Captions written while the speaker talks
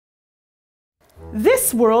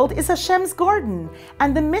This world is Hashem's garden,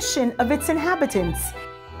 and the mission of its inhabitants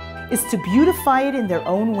is to beautify it in their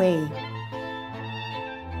own way.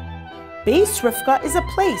 Beis Rivkah is a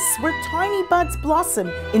place where tiny buds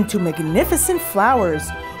blossom into magnificent flowers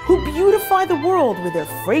who beautify the world with their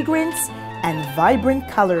fragrance and vibrant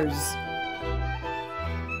colors.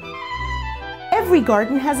 Every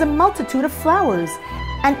garden has a multitude of flowers,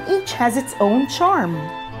 and each has its own charm.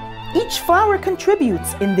 Each flower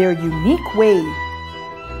contributes in their unique way.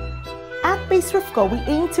 At Beis Rivkah, we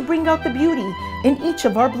aim to bring out the beauty in each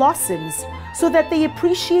of our blossoms so that they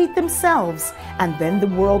appreciate themselves, and then the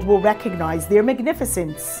world will recognize their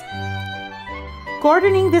magnificence.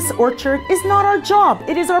 Gardening this orchard is not our job,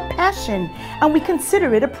 it is our passion, and we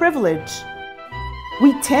consider it a privilege.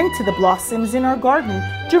 We tend to the blossoms in our garden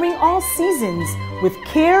during all seasons with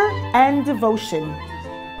care and devotion.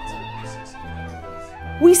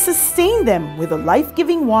 We sustain them with the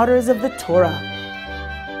life-giving waters of the Torah.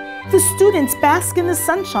 The students bask in the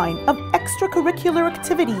sunshine of extracurricular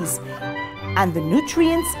activities and the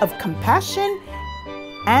nutrients of compassion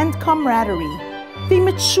and camaraderie. They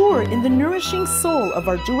mature in the nourishing soul of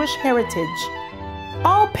our Jewish heritage.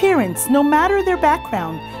 All parents, no matter their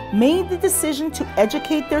background, made the decision to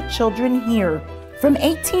educate their children here. From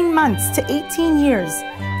 18 months to 18 years,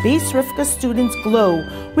 Beis Rivkah students glow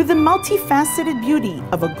with the multifaceted beauty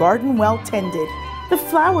of a garden well tended. The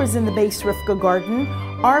flowers in the Beis Rivkah garden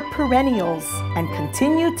are perennials and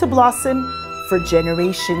continue to blossom for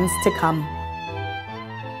generations to come.